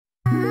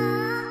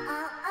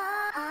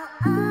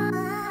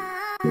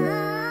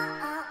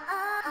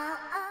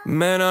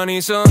Man, I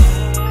need some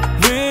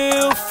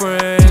real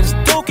friends.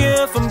 Don't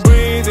care if I'm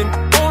breathing,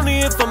 only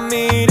if I'm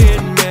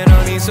eating. Man,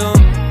 I need some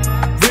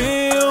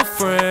real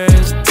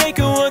friends,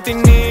 taking what they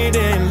need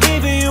and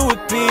leaving you with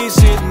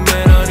pieces.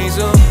 Man, I need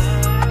some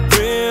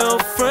real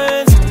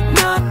friends,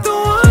 not the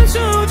ones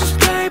who just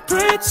play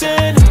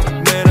pretend.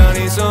 Man, I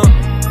need some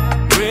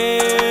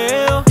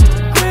real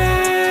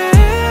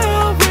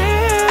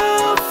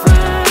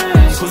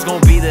friends. Who's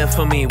gonna be there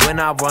for me when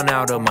I run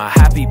out of my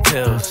happy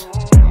pills?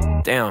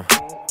 Damn,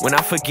 when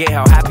I forget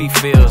how happy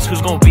feels.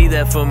 Who's gonna be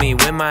there for me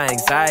when my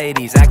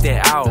anxiety's acting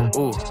out?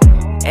 Ooh,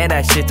 and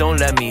that shit don't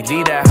let me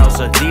leave that house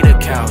or leave the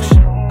couch.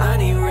 I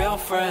need real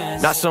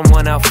friends, not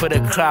someone out for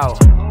the clout.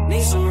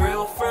 Need some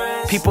real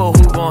friends, people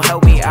who gon'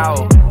 help me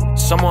out.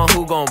 Someone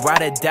who gon'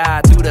 ride or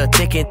die through the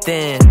thick and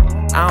thin.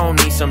 I don't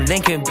need some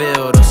Lincoln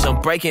build or some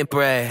breaking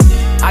bread.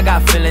 I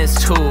got feelings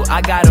too,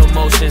 I got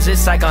emotions.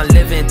 It's like I'm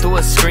living through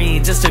a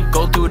screen just to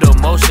go through the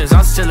motions.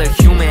 I'm still a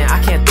human, I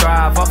can't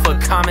thrive off of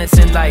comments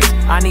and likes.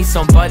 I need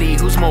somebody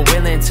who's more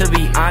willing to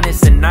be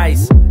honest and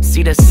nice.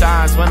 See the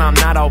signs when I'm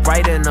not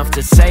alright enough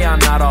to say I'm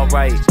not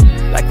alright.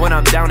 Like when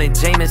I'm down in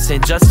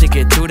Jameson just to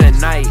get through the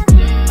night.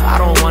 I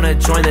don't wanna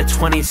join the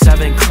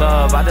 27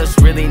 club, I just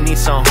really need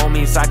some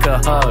homies I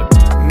could hug.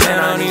 Man,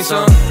 I need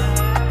some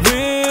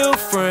real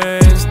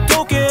friends.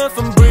 Don't care if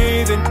I'm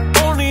breathing,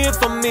 only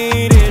if I'm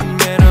eating.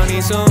 Man, I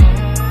need some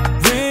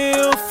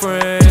real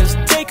friends,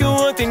 taking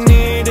what they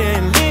need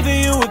and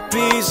leaving you with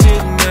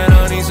pieces. Man,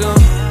 I need some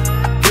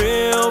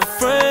real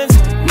friends,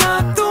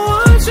 not the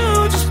ones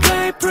who just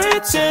play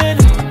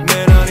pretend.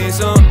 Man, I need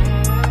some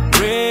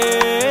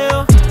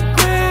real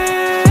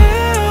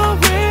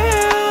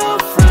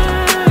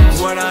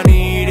friends. What I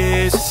need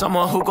is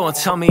someone who gon'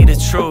 tell me the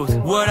truth.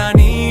 What I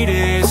need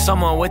is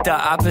someone with the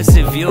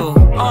opposite view.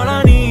 All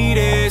I need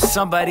is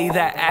somebody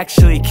that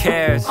actually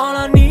cares. All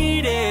I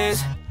need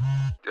is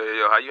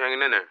Yo, how you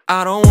hanging in there?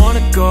 I don't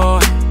wanna go,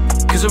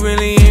 cause it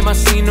really ain't my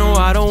scene. No,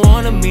 I don't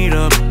wanna meet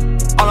up.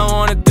 All I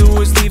wanna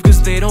do is leave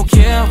cause they don't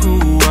care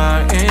who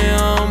I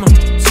am.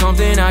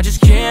 Something I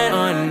just can't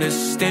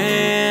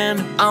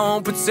understand. I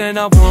won't pretend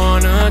I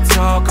wanna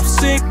talk. I'm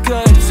sick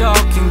of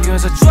talking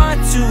cause I try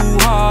too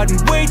hard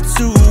and way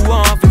too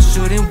often.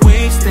 Shouldn't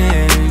waste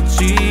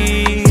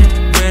energy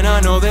when I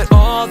know that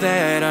all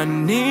that I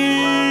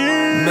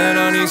need. Man,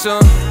 I need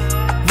some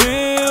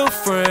real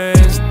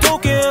friends.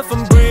 Don't care if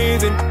I'm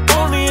breathing,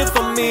 only if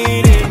I'm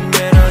eating.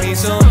 Man, I need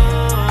some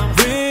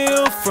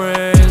real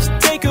friends,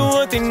 taking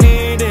what they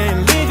need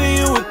and leaving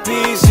you with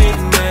pieces.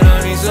 Man,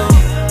 I need some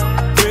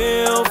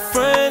real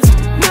friends,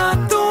 not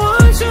the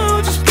ones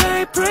who just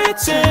play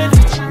pretend.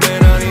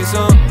 Man, I need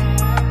some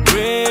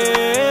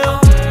real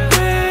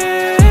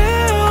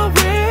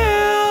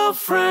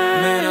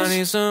friends. Man, I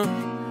need some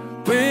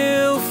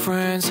real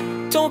friends.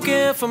 Don't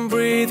care if I'm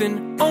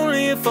breathing,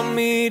 only if I'm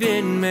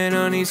eating. Man,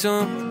 I need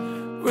some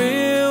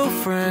real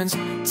friends,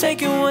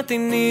 taking what they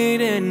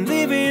need and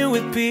leaving you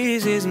with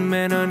pieces.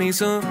 Man, I need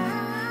some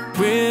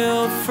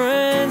real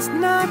friends,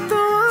 not the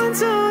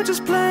ones who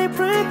just play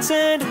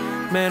pretend.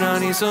 Man, I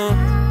need some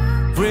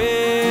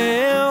real